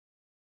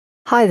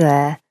Hi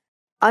there,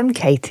 I'm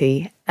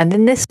Katie, and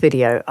in this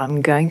video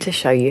I'm going to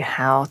show you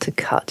how to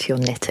cut your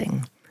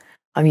knitting.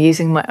 I'm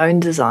using my own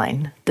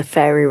design, the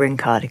fairy ring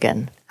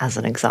cardigan, as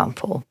an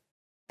example.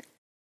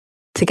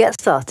 To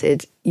get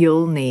started,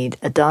 you'll need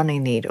a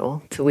darning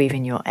needle to weave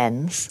in your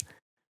ends,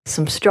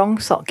 some strong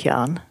sock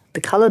yarn.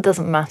 The colour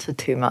doesn't matter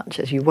too much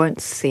as you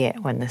won't see it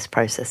when this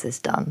process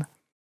is done.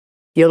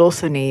 You'll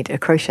also need a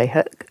crochet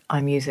hook.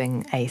 I'm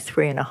using a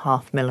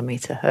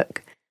 3.5mm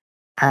hook,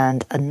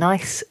 and a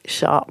nice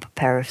sharp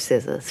pair of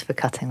scissors for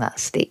cutting that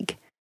steek.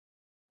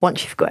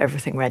 Once you've got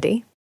everything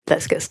ready,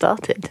 let's get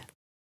started.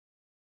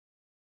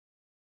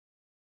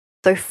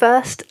 So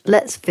first,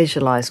 let's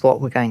visualise what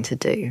we're going to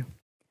do.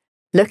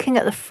 Looking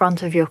at the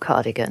front of your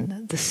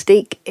cardigan, the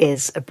steek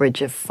is a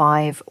bridge of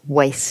 5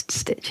 waist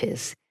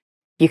stitches.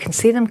 You can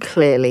see them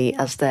clearly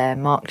as they're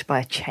marked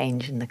by a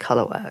change in the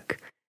colourwork.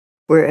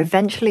 We're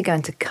eventually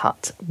going to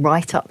cut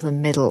right up the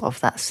middle of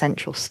that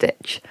central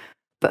stitch,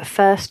 but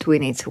first we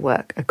need to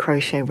work a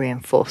crochet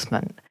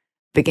reinforcement,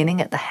 beginning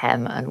at the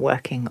hem and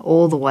working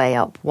all the way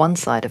up one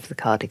side of the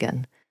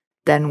cardigan,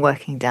 then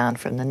working down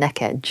from the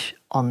neck edge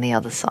on the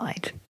other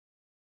side.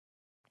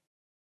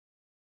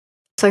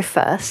 So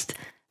first,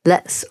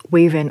 let's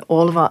weave in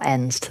all of our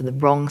ends to the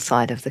wrong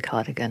side of the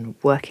cardigan,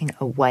 working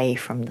away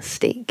from the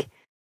steek.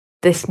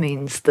 This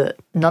means that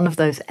none of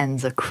those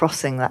ends are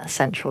crossing that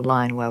central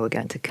line where we're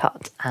going to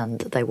cut,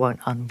 and they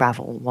won't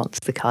unravel once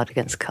the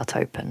cardigan's cut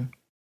open.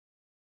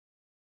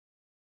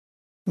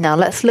 Now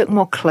let's look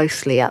more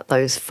closely at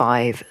those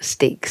 5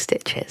 steek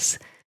stitches.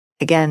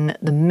 Again,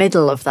 the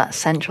middle of that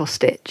central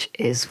stitch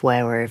is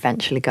where we're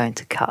eventually going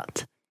to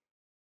cut.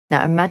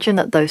 Now imagine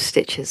that those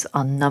stitches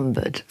are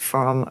numbered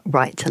from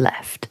right to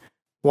left.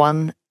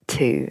 1,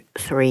 2,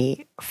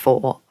 3,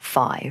 4,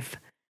 5.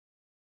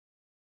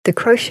 The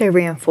crochet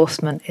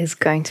reinforcement is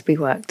going to be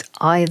worked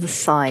either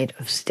side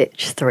of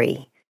stitch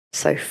 3.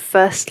 So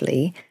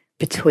firstly,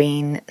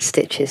 between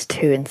stitches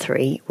 2 and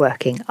 3,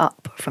 working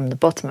up from the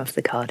bottom of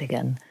the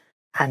cardigan,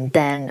 and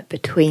then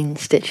between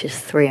stitches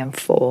 3 and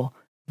 4,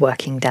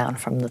 working down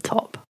from the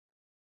top.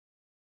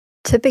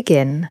 To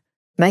begin,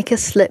 make a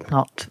slip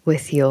knot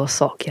with your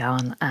sock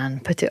yarn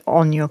and put it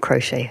on your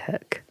crochet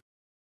hook.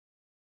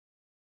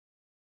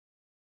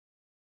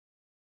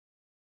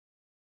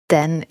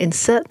 Then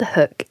insert the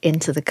hook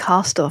into the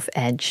cast-off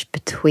edge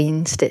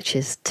between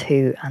stitches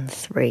 2 and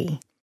 3.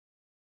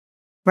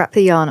 Wrap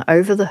the yarn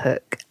over the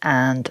hook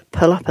and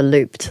pull up a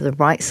loop to the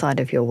right side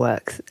of your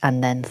work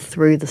and then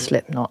through the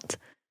slip knot.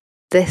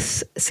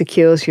 This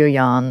secures your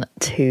yarn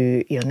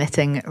to your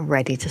knitting,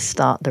 ready to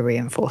start the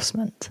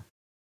reinforcement.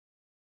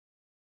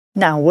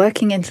 Now,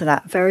 working into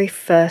that very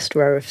first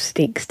row of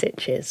steek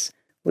stitches,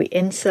 we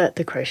insert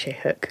the crochet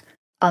hook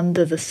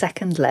under the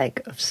second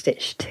leg of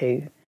stitch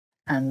 2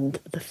 and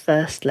the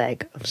first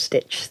leg of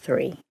stitch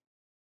 3.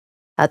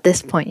 At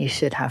this point you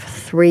should have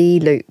 3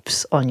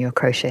 loops on your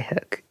crochet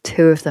hook,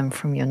 2 of them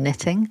from your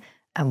knitting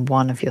and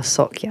 1 of your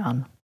sock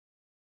yarn.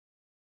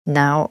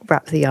 Now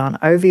wrap the yarn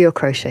over your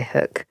crochet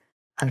hook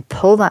and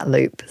pull that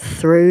loop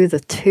through the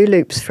 2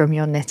 loops from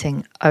your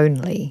knitting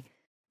only,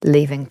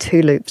 leaving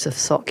 2 loops of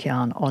sock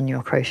yarn on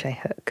your crochet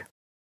hook.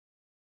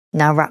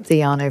 Now wrap the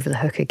yarn over the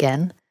hook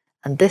again,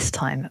 and this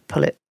time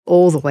pull it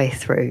all the way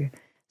through,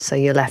 so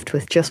you're left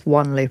with just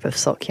 1 loop of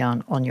sock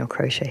yarn on your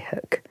crochet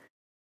hook.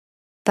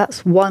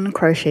 That's 1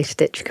 crochet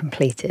stitch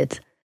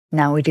completed.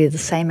 Now we do the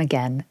same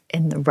again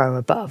in the row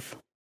above.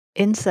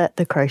 Insert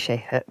the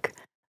crochet hook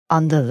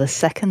under the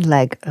second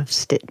leg of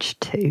stitch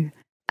 2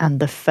 and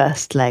the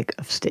first leg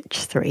of stitch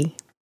 3.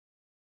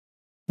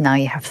 Now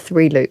you have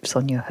 3 loops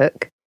on your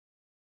hook.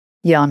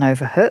 Yarn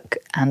over hook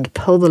and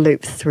pull the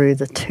loop through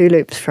the 2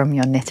 loops from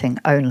your knitting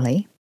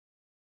only.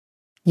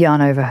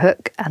 Yarn over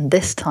hook and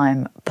this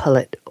time pull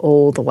it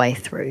all the way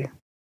through.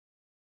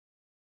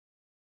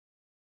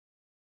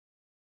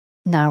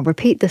 Now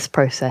repeat this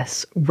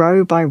process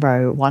row by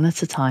row, one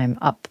at a time,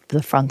 up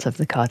the front of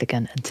the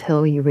cardigan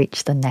until you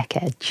reach the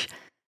neck edge.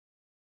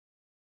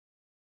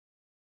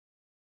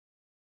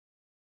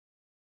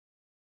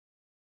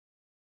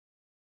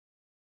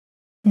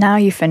 Now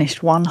you've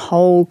finished 1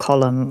 whole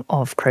column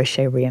of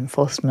crochet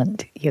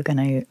reinforcement. You're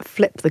going to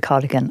flip the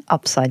cardigan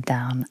upside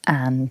down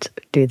and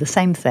do the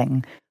same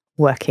thing,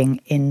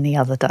 working in the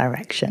other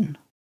direction.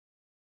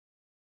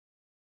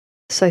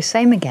 So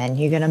same again,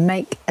 you're going to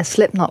make a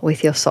slip knot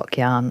with your sock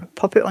yarn,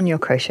 pop it on your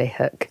crochet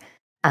hook,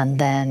 and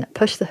then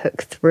push the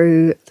hook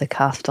through the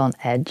cast on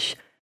edge,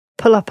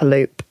 pull up a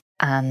loop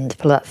and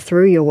pull that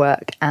through your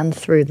work and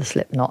through the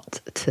slip knot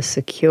to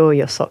secure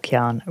your sock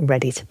yarn,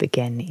 ready to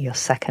begin your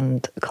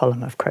second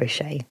column of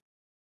crochet.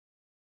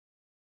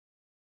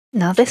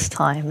 Now this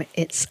time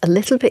it's a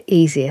little bit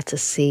easier to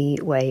see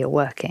where you're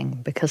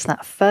working because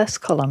that first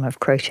column of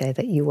crochet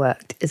that you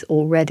worked is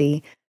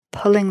already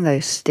pulling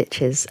those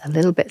stitches a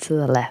little bit to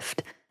the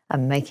left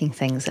and making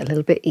things a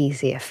little bit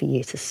easier for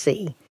you to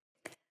see.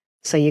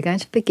 So you're going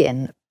to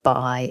begin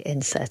by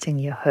inserting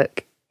your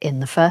hook in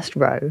the first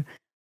row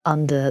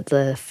under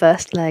the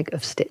first leg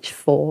of stitch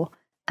 4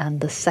 and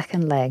the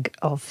second leg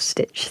of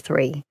stitch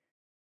 3.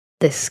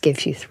 This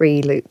gives you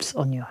 3 loops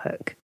on your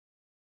hook.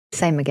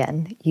 Same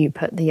again, you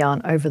put the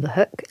yarn over the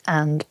hook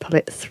and pull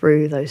it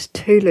through those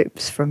 2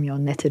 loops from your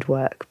knitted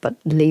work, but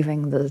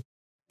leaving the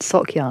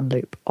sock yarn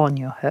loop on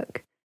your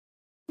hook.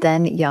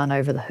 Then yarn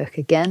over the hook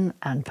again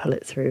and pull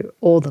it through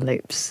all the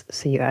loops,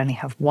 so you only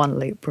have 1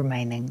 loop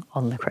remaining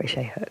on the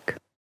crochet hook.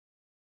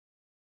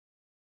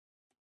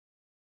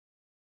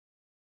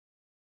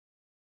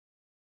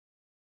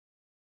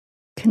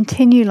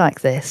 Continue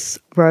like this,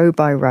 row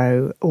by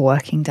row,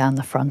 working down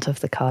the front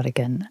of the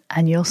cardigan,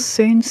 and you'll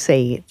soon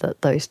see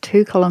that those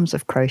 2 columns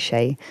of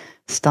crochet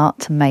start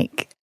to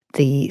make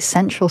the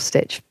central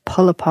stitch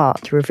pull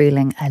apart,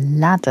 revealing a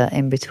ladder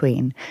in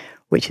between,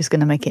 which is going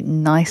to make it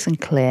nice and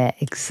clear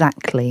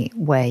exactly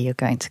where you're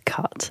going to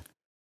cut.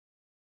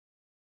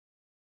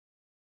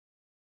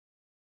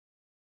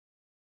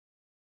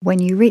 When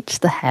you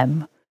reach the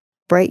hem,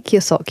 break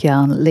your sock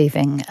yarn,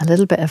 leaving a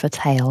little bit of a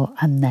tail,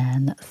 and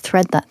then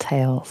thread that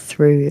tail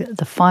through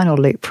the final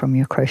loop from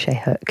your crochet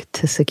hook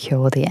to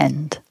secure the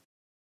end.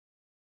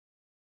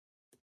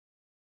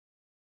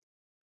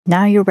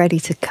 Now you're ready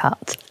to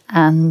cut,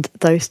 and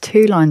those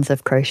 2 lines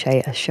of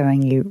crochet are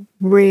showing you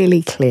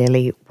really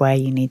clearly where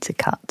you need to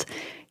cut.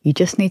 You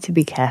just need to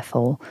be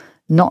careful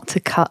not to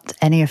cut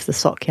any of the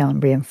sock yarn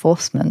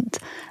reinforcement,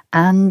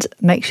 and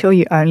make sure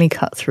you only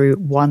cut through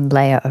 1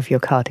 layer of your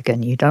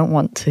cardigan. You don't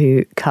want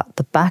to cut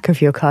the back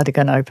of your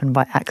cardigan open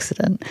by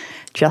accident,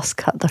 just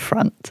cut the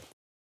front.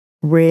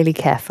 Really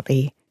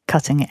carefully,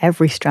 cutting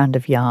every strand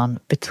of yarn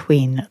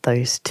between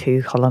those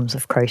 2 columns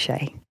of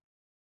crochet.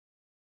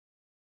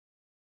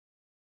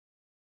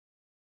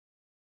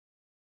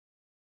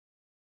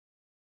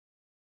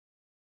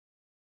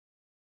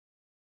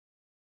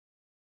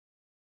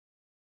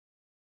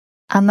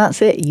 And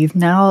that's it. You've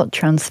now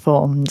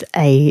transformed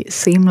a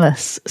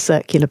seamless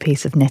circular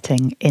piece of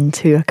knitting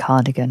into a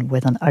cardigan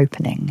with an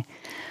opening.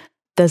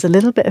 There's a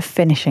little bit of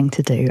finishing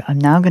to do. I'm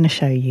now going to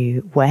show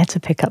you where to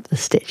pick up the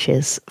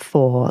stitches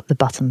for the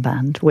button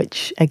band,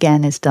 which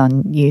again is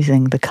done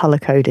using the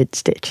colour-coded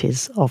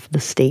stitches of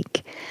the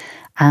Steek,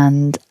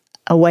 and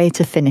a way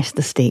to finish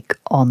the Steek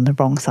on the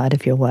wrong side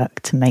of your work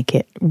to make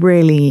it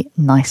really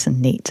nice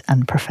and neat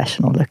and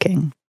professional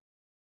looking.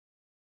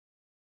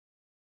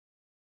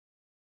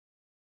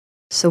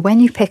 So when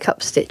you pick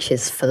up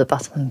stitches for the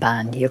button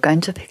band, you're going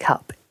to pick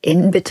up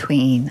in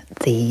between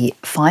the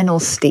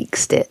final Steek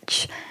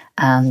stitch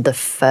and the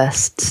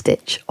first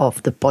stitch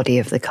of the body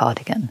of the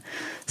cardigan.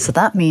 So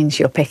that means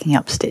you're picking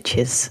up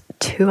stitches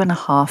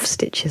 2.5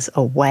 stitches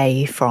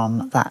away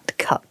from that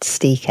cut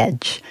Steek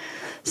edge.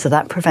 So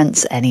that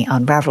prevents any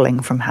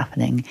unravelling from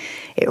happening.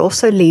 It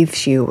also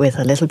leaves you with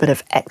a little bit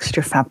of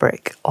extra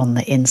fabric on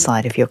the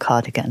inside of your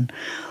cardigan.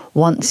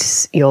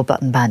 Once your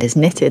button band is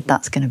knitted,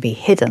 that's going to be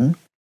hidden.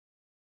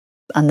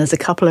 And there's a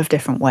couple of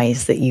different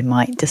ways that you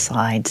might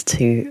decide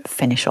to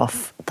finish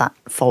off that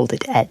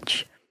folded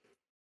edge.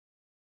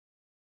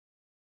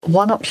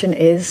 One option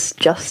is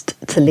just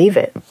to leave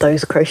it.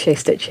 Those crochet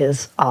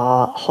stitches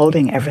are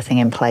holding everything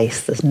in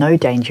place. There's no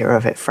danger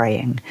of it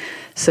fraying.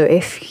 So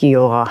if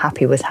you are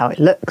happy with how it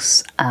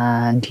looks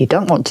and you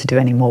don't want to do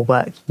any more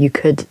work, you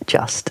could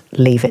just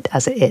leave it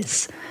as it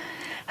is.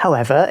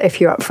 However,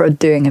 if you're up for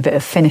doing a bit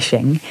of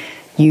finishing,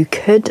 you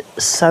could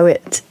sew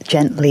it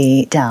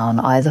gently down,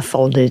 either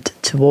folded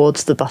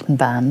towards the button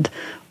band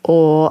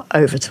or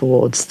over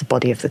towards the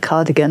body of the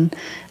cardigan,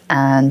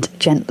 and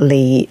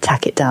gently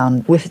tack it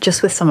down with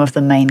some of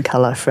the main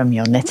colour from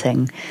your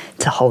knitting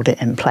to hold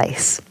it in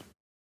place.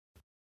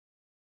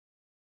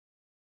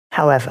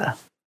 However,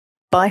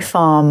 by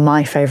far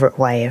my favourite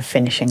way of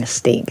finishing a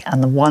Steek,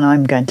 and the one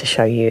I'm going to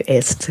show you,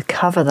 is to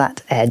cover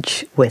that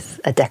edge with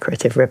a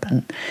decorative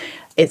ribbon.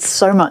 It's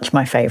so much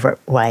my favourite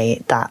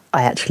way that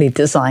I actually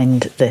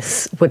designed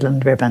this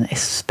woodland ribbon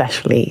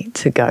especially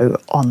to go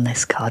on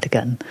this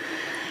cardigan.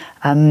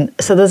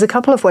 So there's a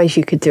couple of ways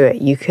you could do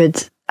it. You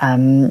could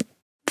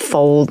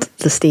fold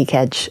the Steek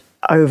edge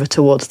over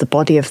towards the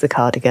body of the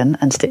cardigan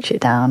and stitch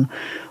it down,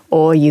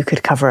 or you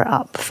could cover it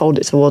up, fold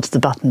it towards the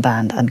button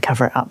band and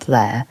cover it up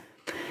there.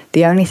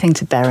 The only thing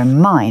to bear in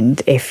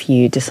mind if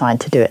you decide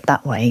to do it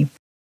that way,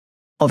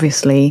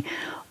 obviously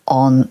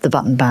on the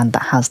button band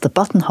that has the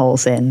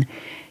buttonholes in,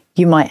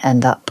 you might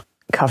end up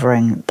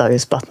covering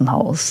those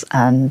buttonholes,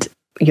 and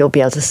you'll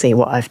be able to see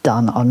what I've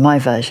done on my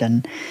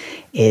version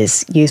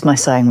is use my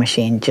sewing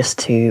machine just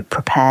to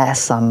prepare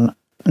some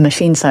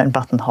machine sewn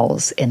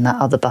buttonholes in that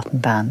other button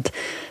band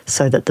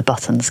so that the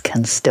buttons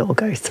can still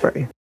go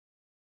through.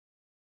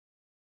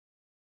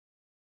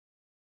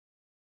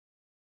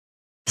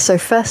 So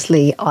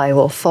firstly, I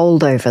will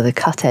fold over the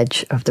cut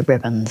edge of the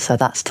ribbon, so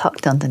that's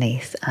tucked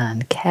underneath,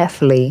 and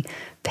carefully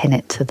pin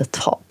it to the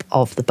top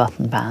of the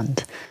button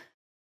band.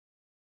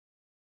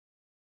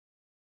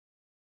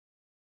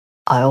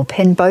 I'll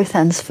pin both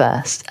ends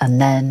first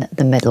and then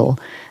the middle,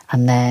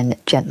 and then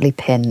gently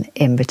pin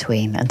in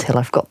between until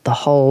I've got the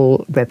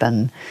whole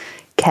ribbon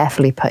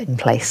carefully put in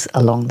place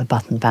along the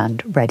button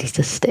band, ready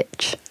to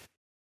stitch.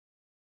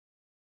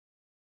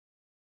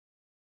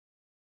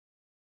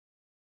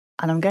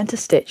 And I'm going to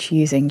stitch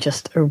using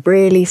just a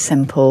really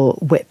simple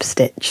whip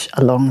stitch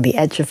along the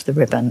edge of the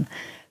ribbon,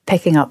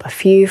 picking up a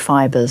few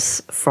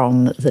fibres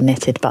from the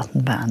knitted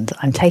button band.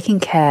 I'm taking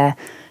care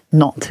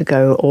not to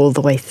go all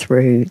the way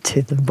through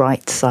to the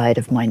right side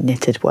of my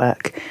knitted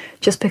work,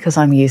 just because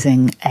I'm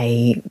using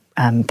a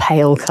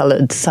pale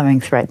coloured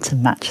sewing thread to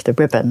match the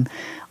ribbon.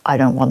 I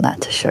don't want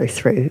that to show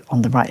through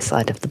on the right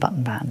side of the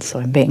button band, so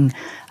I'm being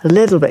a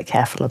little bit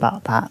careful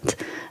about that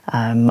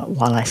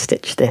while I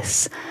stitch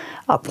this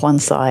up one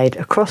side,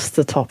 across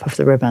the top of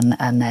the ribbon,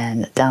 and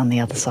then down the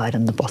other side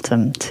and the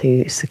bottom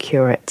to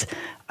secure it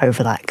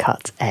over that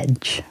cut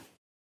edge.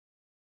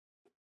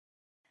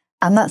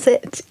 And that's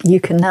it. You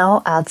can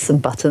now add some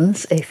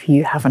buttons if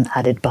you haven't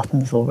added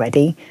buttons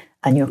already,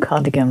 and your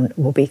cardigan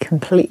will be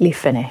completely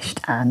finished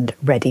and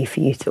ready for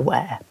you to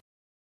wear.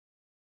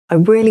 I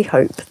really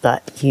hope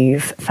that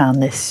you've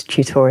found this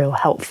tutorial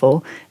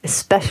helpful,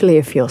 especially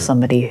if you're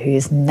somebody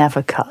who's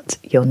never cut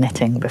your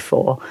knitting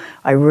before.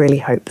 I really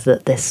hope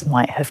that this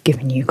might have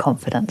given you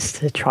confidence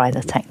to try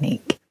the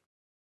technique.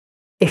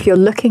 If you're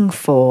looking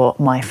for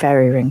my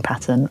fairy ring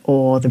pattern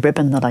or the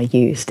ribbon that I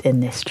used in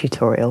this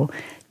tutorial,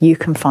 you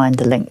can find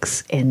the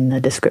links in the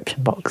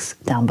description box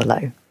down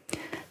below.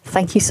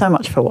 Thank you so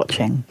much for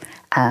watching,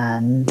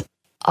 and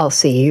I'll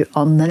see you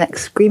on the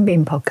next Green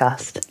Bean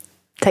podcast.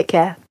 Take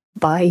care.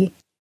 Bye.